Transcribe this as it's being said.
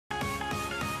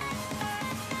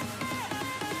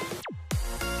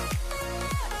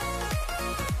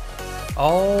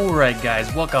Alright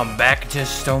guys, welcome back to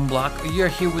Stoneblock. You're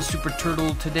here with Super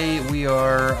Turtle. Today we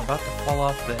are about to fall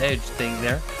off the edge thing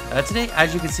there. Today,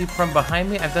 as you can see from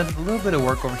behind me, I've done a little bit of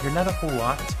work over here, not a whole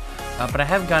lot. But I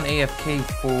have gone AFK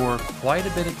for quite a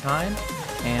bit of time.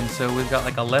 And so we've got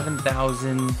like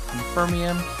 11,000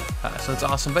 Infermium. So it's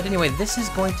awesome. But anyway, this is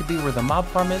going to be where the mob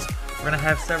farm is. We're going to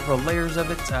have several layers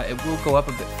of it. It will go up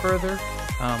a bit further.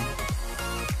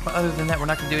 But other than that, we're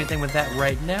not going to do anything with that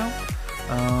right now.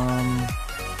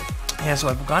 Yeah, so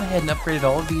I've gone ahead and upgraded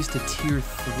all of these to tier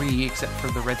 3, except for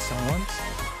the redstone ones.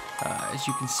 As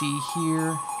you can see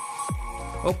here.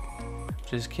 Oh,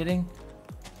 just kidding.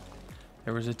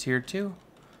 There was a tier 2.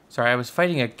 Sorry, I was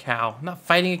fighting a cow. Not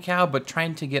fighting a cow, but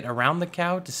trying to get around the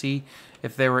cow to see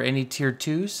if there were any tier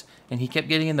 2s. And he kept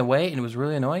getting in the way, and it was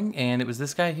really annoying. And it was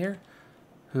this guy here,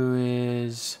 who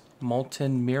is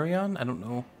Molten Mirion. I don't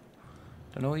know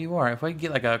what you are. If I could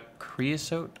get like a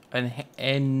creosote, an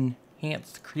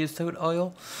enhanced creosote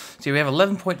oil. See, we have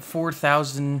 11.4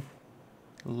 thousand.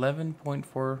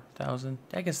 11.4 thousand.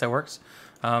 I guess that works.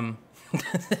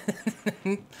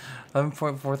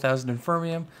 11.4 thousand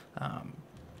Infermium.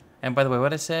 And by the way,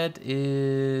 what I said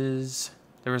is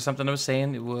there was something I was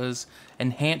saying. It was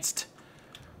enhanced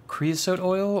creosote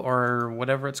oil or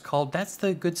whatever it's called. That's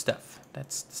the good stuff.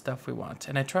 That's the stuff we want.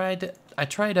 And I tried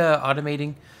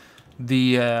automating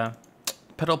the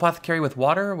Petal Apothecary with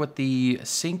water with the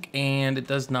sink, and it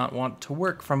does not want to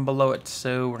work from below it,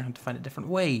 so we're gonna have to find a different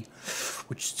way,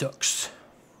 which sucks.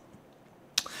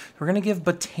 We're gonna give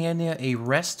Botania a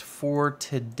rest for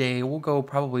today. We'll go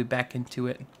probably back into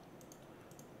it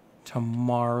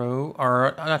tomorrow,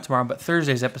 or not tomorrow, but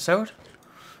Thursday's episode.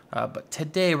 But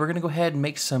today we're gonna go ahead and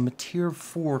make some tier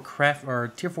 4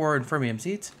 Infermium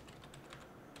seeds.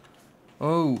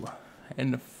 Oh,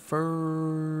 and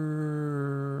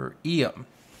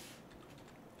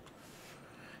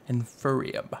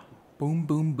Inferium. Boom,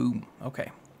 boom, boom.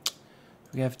 Okay.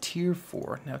 We have tier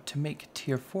 4. Now to make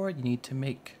tier 4, you need to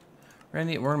make... We're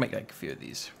gonna make like a few of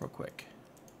these real quick.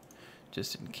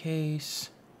 Just in case.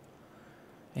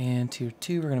 And tier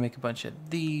 2, we're gonna make a bunch of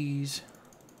these.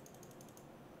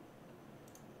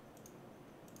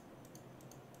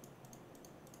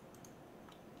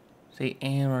 See,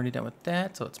 and we're already done with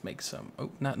that, so let's make some...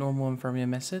 Oh, not normal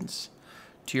Infermium essence.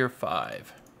 Tier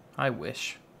 5. I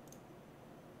wish.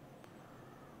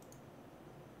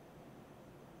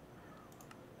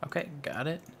 Okay, got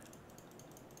it.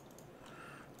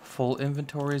 Full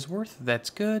inventory is worth.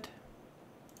 That's good.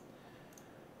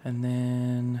 And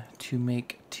then to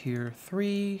make tier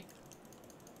 3.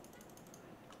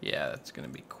 Yeah, that's going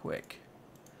to be quick.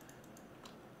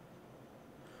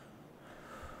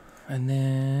 And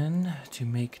then to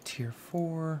make tier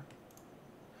 4.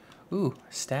 Ooh,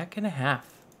 stack and a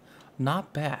half.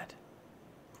 Not bad.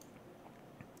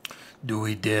 Do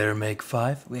we dare make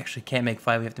 5? We actually can't make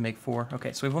 5, we have to make 4.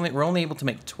 Okay, so we're only able to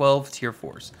make 12 tier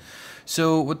 4s.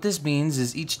 So what this means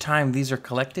is each time these are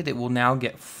collected, it will now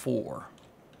get 4.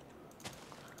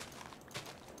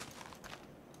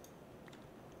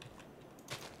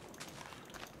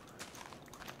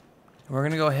 We're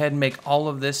going to go ahead and make all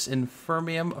of this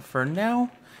Infermium for now.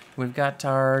 We've got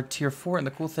our tier 4, and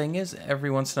the cool thing is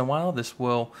every once in a while this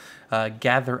will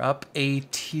gather up a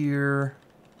tier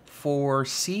 4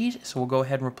 seed, so we'll go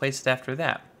ahead and replace it after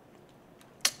that.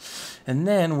 And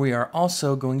then we are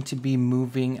also going to be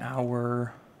moving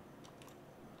our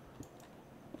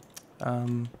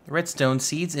redstone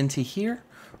seeds into here.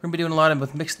 We're going to be doing a lot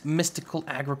with mystical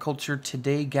agriculture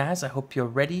today, guys. I hope you're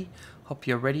ready. Hope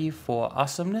you're ready for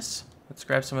awesomeness. Let's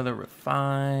grab some of the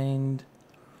refined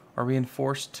or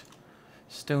reinforced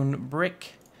stone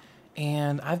brick.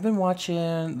 And I've been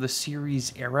watching the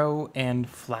series Arrow and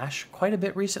Flash quite a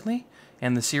bit recently.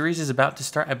 And the series is about to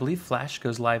start. I believe Flash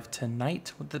goes live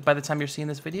tonight by the time you're seeing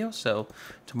this video. So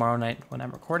tomorrow night when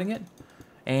I'm recording it.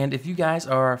 And if you guys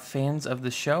are fans of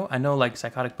the show, I know like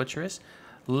Psychotic Butcher is,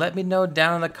 let me know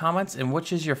down in the comments and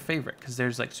which is your favorite, because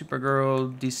there's like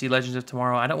Supergirl, DC Legends of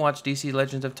Tomorrow. I don't watch DC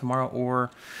Legends of Tomorrow or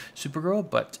Supergirl,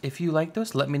 but if you like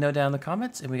those, let me know down in the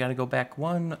comments. And we got to go back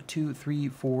 1, 2, 3,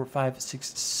 4, 5, 6,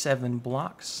 7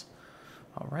 blocks.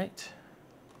 All right.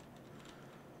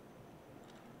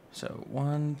 So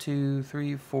 1, 2,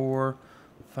 3, 4,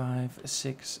 5,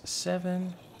 6,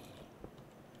 7.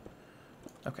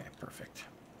 Okay, perfect.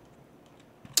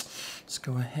 Let's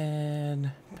go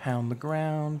ahead, pound the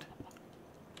ground.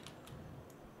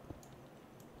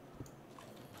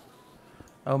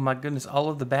 Oh my goodness, all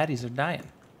of the baddies are dying.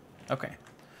 Okay.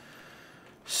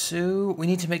 So we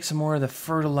need to make some more of the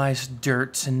fertilized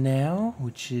dirt now,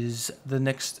 which is the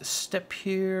next step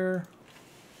here.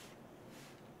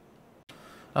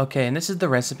 Okay, and this is the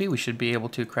recipe. We should be able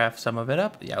to craft some of it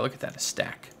up. Yeah, look at that, a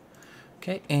stack.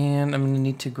 Okay, and I'm going to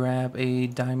need to grab a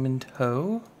diamond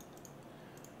hoe.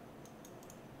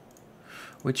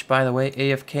 Which, by the way,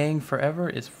 AFKing forever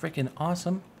is freaking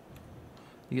awesome.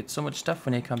 You get so much stuff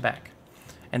when you come back.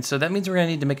 And so that means we're going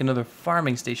to need to make another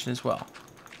farming station as well.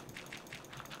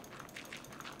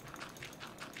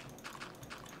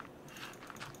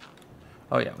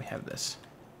 Oh yeah, we have this.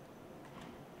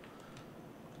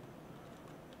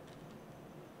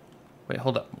 Wait,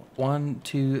 hold up. 1,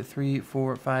 2, 3,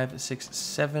 4, 5, 6,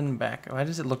 7 back. Why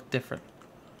does it look different?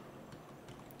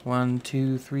 1,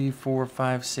 2, 3, 4,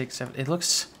 5, 6, 7. It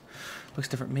looks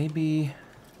different. Maybe.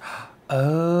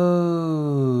 Oh.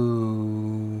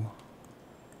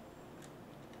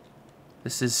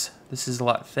 This is a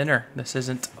lot thinner. This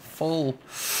isn't full.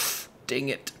 Dang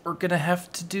it. We're gonna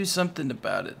have to do something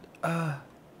about it.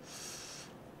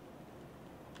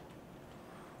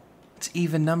 It's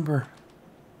even number.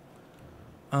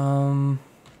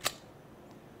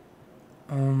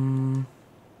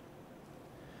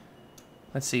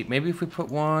 Let's see. Maybe if we put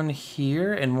one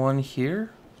here and one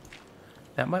here,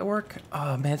 that might work.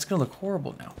 Oh man, it's gonna look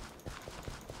horrible now.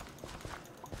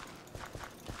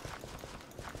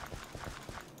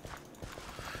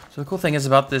 So the cool thing is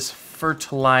about this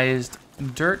fertilized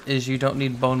dirt is you don't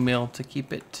need bone meal to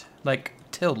keep it like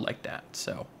tilled like that.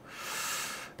 So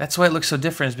that's why it looks so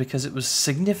different, is because it was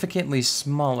significantly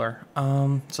smaller.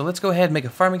 So let's go ahead and make a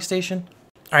farming station.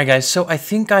 All right, guys, so I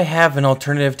think I have an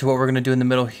alternative to what we're going to do in the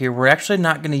middle here. We're actually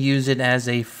not going to use it as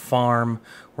a farm.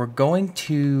 We're going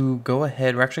to go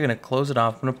ahead. We're actually going to close it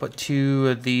off. I'm going to put 2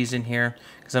 of these in here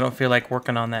because I don't feel like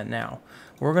working on that now.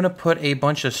 We're going to put a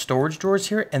bunch of storage drawers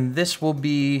here, and this will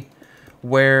be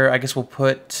where I guess we'll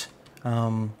put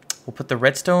the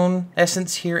redstone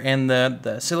essence here and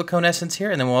the silicone essence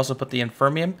here, and then we'll also put the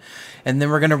infirmium. And then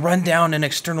we're going to run down an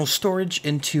external storage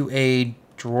into a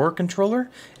drawer controller,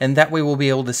 and that way we'll be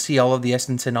able to see all of the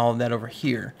essence and all of that over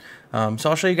here. So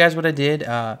I'll show you guys what I did.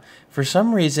 For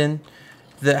some reason,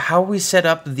 how we set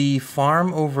up the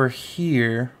farm over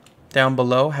here down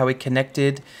below, how we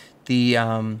connected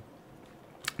the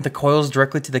coils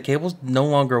directly to the cables no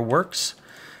longer works.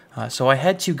 So I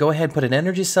had to go ahead and put an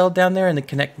energy cell down there and then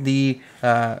connect the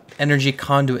energy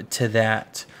conduit to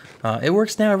that. It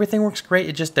works now. Everything works great.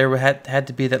 It just there had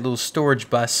to be that little storage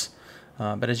bus.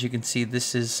 But as you can see,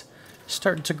 this is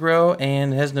starting to grow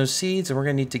and it has no seeds, and we're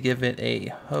going to need to give it a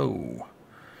hoe.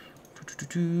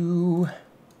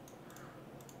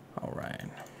 All right.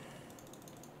 And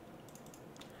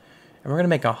we're going to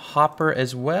make a hopper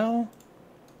as well,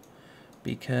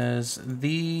 because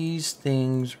these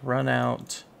things run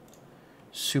out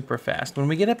super fast. When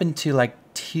we get up into like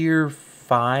tier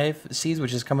 5 seeds,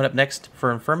 which is coming up next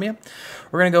for Infirmia,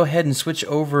 we're going to go ahead and switch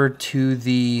over to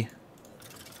the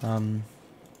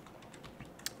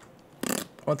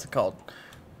what's it called?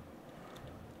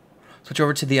 Switch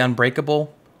over to the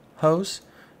unbreakable hose,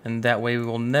 and that way we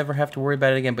will never have to worry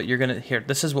about it again. But you're gonna here.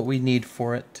 This is what we need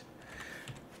for it.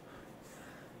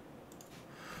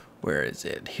 Where is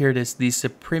it? Here it is. The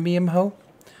Supremium hoe.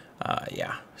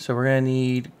 Yeah. So we're gonna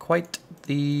need quite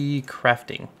the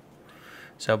crafting.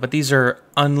 So, but these are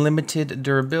unlimited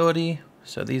durability.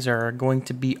 So these are going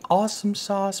to be awesome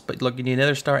sauce. But look, you need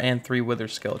another star and 3 wither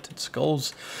skeleton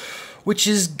skulls, which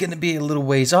is going to be a little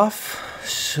ways off.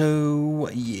 So,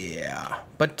 yeah.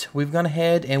 But we've gone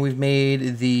ahead and we've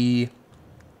made the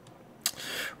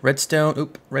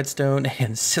redstone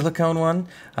and silicone one.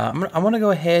 I want to go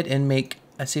ahead and make,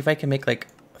 see if I can make like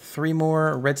 3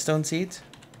 more redstone seeds.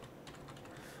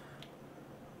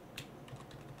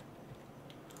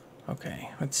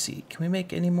 Okay, let's see. Can we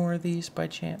make any more of these by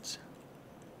chance?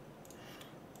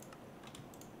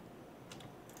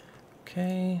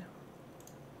 Okay.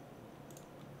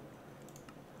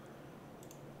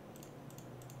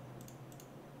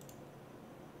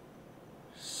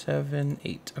 Seven,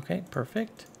 8. Okay,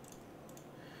 perfect.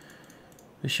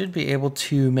 We should be able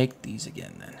to make these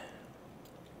again then.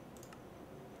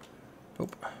 Oh,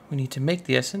 we need to make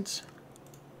the essence.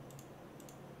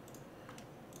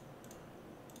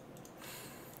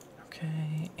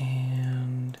 Okay,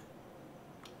 and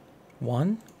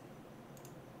 1.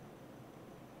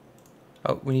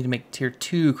 Oh, we need to make tier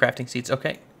 2 crafting seeds.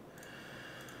 Okay.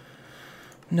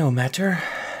 No matter.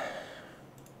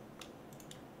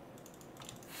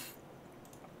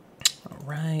 All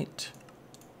right.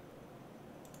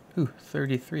 Ooh,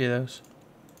 33 of those.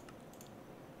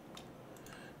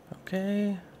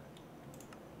 Okay.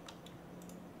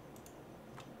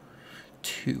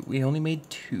 2. We only made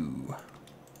 2.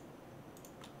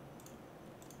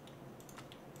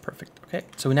 Perfect. Okay,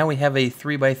 so now we have a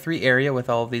 3x3 area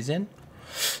with all of these in.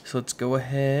 So let's go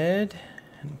ahead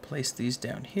and place these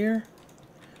down here.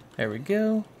 There we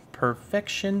go.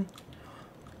 Perfection.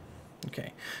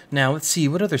 Okay. Now let's see,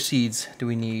 what other seeds do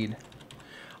we need?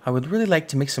 I would really like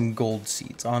to make some gold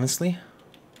seeds, honestly.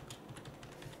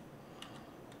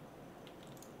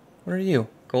 What are you?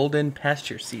 Golden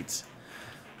pasture seeds.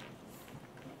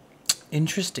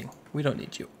 Interesting. We don't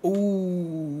need you.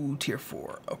 Ooh, tier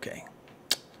 4. Okay.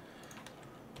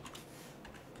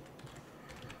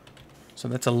 So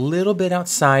that's a little bit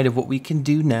outside of what we can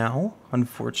do now,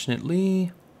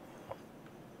 unfortunately.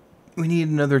 We need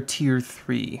another tier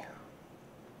 3.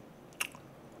 You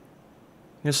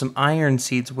know, some iron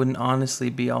seeds wouldn't honestly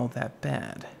be all that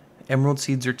bad. Emerald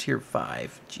seeds are tier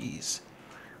 5. Jeez.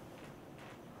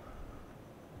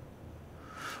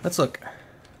 Let's look.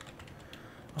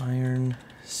 Iron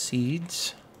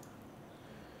seeds.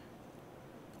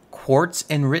 Quartz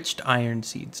enriched iron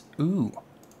seeds. Ooh.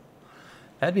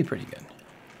 That'd be pretty good.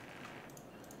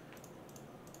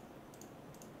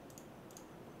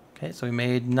 Okay, so we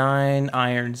made 9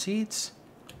 iron seeds.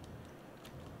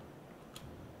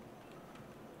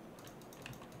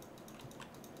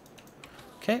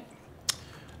 Okay.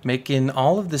 Making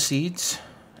all of the seeds.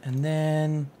 And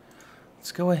then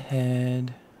let's go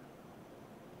ahead.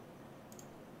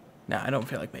 Nah, I don't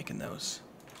feel like making those.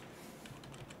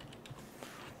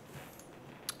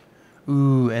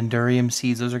 Ooh, Endurium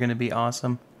seeds. Those are going to be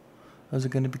awesome. Those are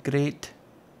going to be great.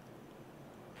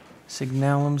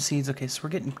 Signalum seeds. Okay, so we're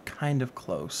getting kind of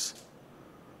close.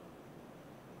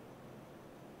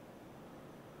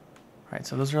 Alright,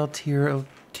 so those are all tier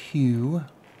 2.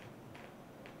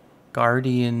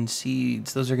 Guardian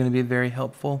seeds. Those are going to be very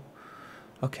helpful.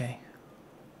 Okay.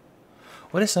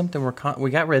 What is something we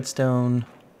got redstone.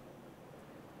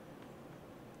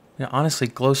 You know, honestly,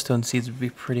 glowstone seeds would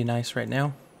be pretty nice right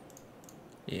now.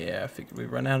 Yeah, I figured we'd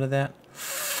run out of that.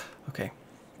 Okay.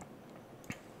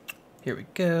 Here we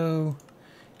go.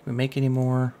 Can we make any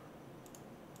more?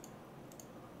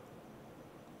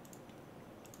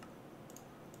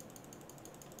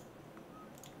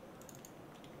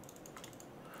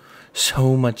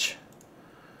 So much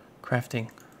crafting.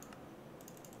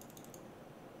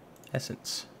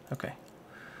 Essence. Okay.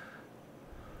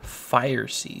 Fire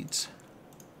seeds.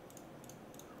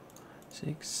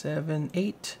 6, 7,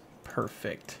 8.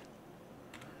 Perfect.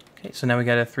 Okay, so now we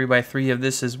got a 3x3 of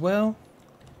this as well.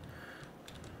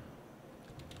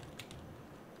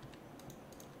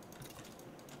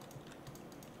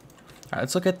 All right,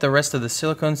 let's look at the rest of the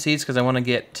silicone seeds because I want to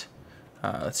get,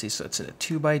 let's see, so it's a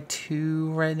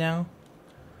 2x2 right now.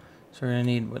 So we're going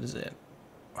to need, what is it?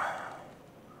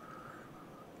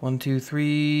 1, 2,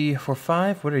 3, 4,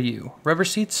 5. What are you? Rubber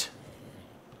seeds?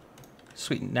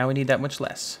 Sweet, now we need that much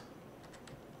less.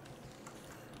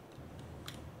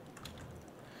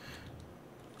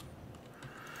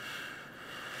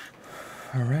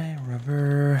 All right,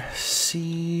 rubber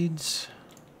seeds.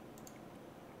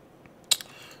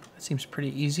 That seems pretty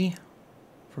easy,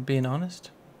 for being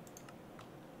honest.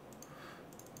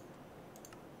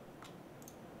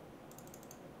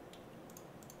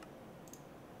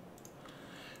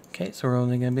 Okay, so we're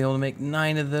only going to be able to make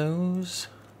 9 of those.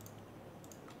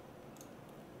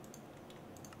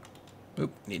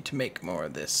 Oop, need to make more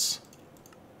of this.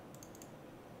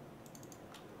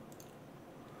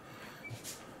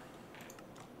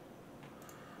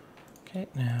 Okay,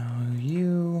 now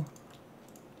you.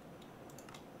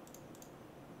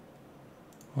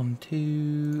 1,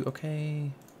 2,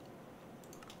 okay.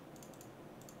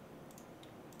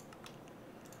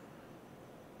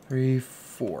 Three,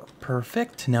 4,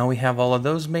 perfect. Now we have all of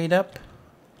those made up.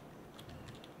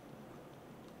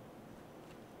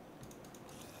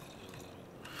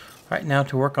 All right, now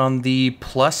to work on the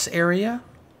plus area.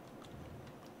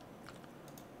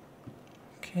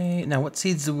 Okay, now what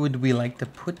seeds would we like to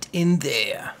put in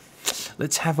there?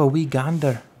 Let's have a wee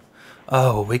gander.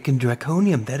 Oh, awakened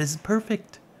draconium, that is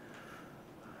perfect.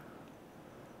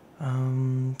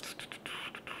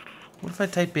 What if I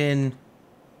type in...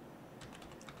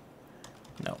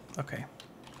 No, okay.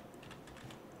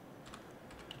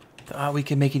 Thought we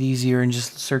could make it easier and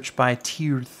just search by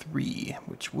tier 3,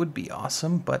 which would be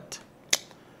awesome, but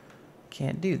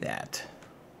can't do that.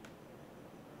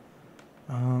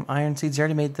 Iron seeds, I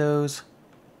already made those.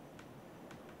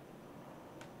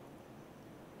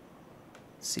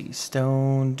 Let's see,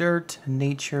 stone, dirt,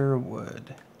 nature,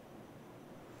 wood.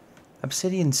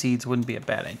 Obsidian seeds wouldn't be a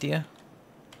bad idea.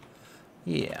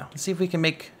 Yeah, let's see if we can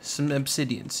make some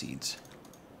obsidian seeds.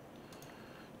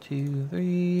 2,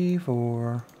 3,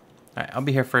 4. All right, I'll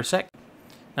be here for a sec.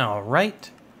 All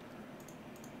right.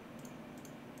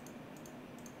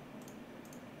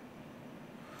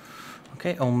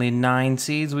 Okay, only 9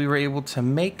 seeds we were able to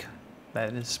make.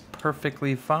 That is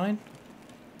perfectly fine.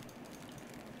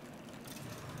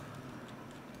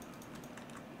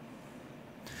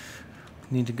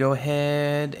 Need to go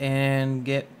ahead and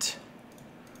get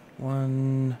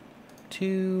 1,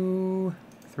 2,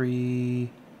 3,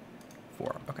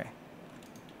 4. Okay.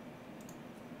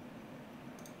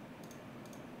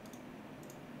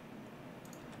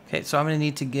 Okay, so I'm going to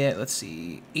need to get, let's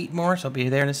see, 8 more, so I'll be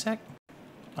there in a sec.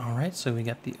 All right, so we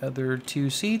got the other 2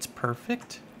 seeds.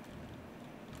 Perfect.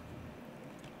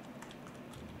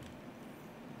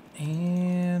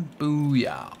 And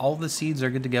booyah. All the seeds are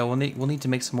good to go. We'll need to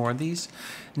make some more of these.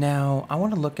 Now, I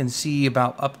want to look and see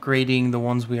about upgrading the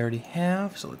ones we already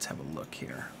have. So let's have a look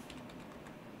here.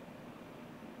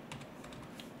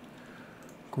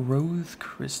 Growth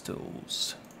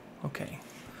crystals. Okay.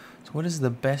 So what is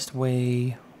the best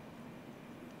way?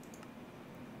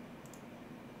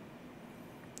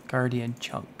 Guardian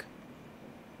chunk.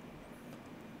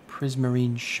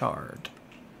 Prismarine shard.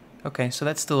 Okay, so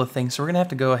that's still a thing. So we're going to have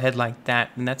to go ahead like that,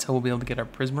 and that's how we'll be able to get our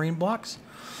prismarine blocks.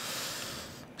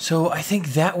 So I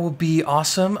think that will be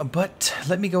awesome, but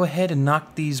let me go ahead and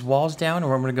knock these walls down,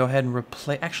 or I'm going to go ahead and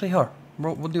replace... Actually,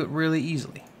 we'll do it really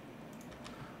easily.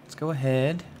 Let's go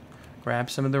ahead, grab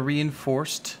some of the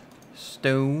reinforced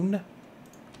stone,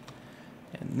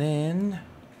 and then...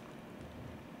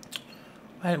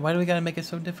 Why do we got to make it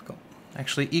so difficult?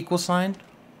 Actually, equal sign.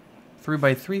 3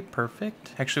 by 3,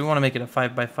 perfect. Actually, we want to make it a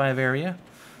 5 by 5 area.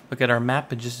 Look at our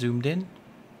map, it just zoomed in.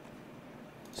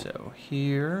 So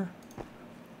here.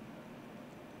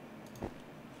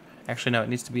 Actually, no, it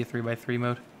needs to be a 3 by 3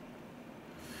 mode.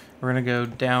 We're going to go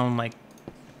down like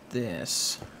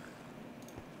this.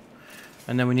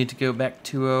 And then we need to go back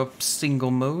to a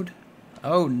single mode.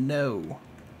 Oh, no.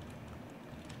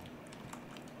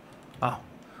 Oh,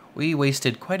 we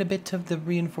wasted quite a bit of the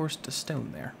reinforced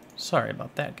stone there. Sorry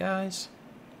about that, guys.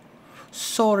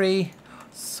 Sorry,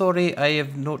 I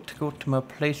have not got my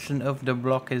placement of the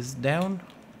block is down.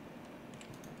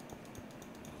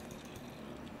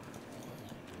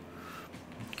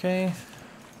 Okay.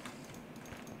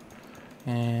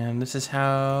 And this is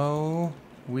how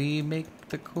we make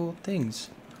the cool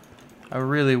things. I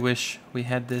really wish we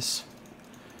had this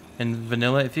in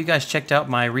vanilla. If you guys checked out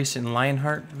my recent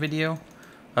Lionheart video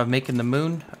of making the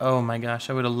moon, oh my gosh,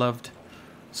 I would have loved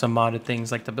some modded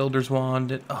things like the builder's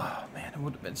wand. Oh man, it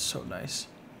would have been so nice.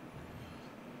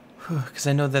 Because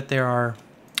I know that there are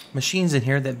machines in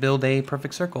here that build a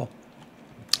perfect circle.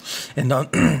 And on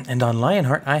and on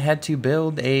Lionheart, I had to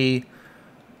build a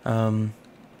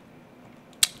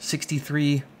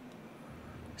 63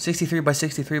 by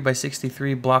 63 by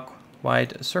 63 block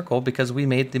wide circle because we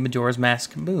made the Majora's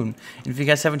Mask moon. And if you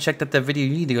guys haven't checked out that video,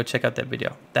 you need to go check out that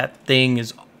video. That thing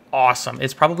is awesome.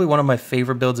 It's probably one of my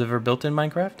favorite builds I've ever built in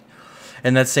Minecraft.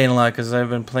 And that's saying a lot because I've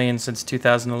been playing since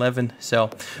 2011. So,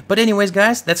 but anyways,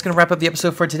 guys, that's going to wrap up the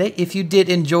episode for today. If you did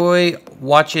enjoy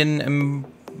watching and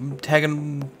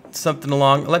tagging something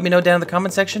along, let me know down in the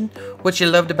comment section what you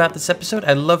loved about this episode.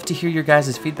 I'd love to hear your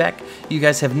guys' feedback. You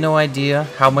guys have no idea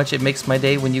how much it makes my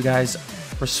day when you guys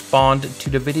respond to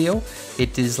the video.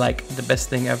 It is like the best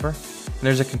thing ever. And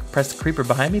there's a compressed creeper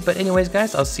behind me. But anyways,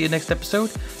 guys, I'll see you next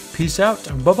episode. Peace out.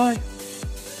 Bye-bye.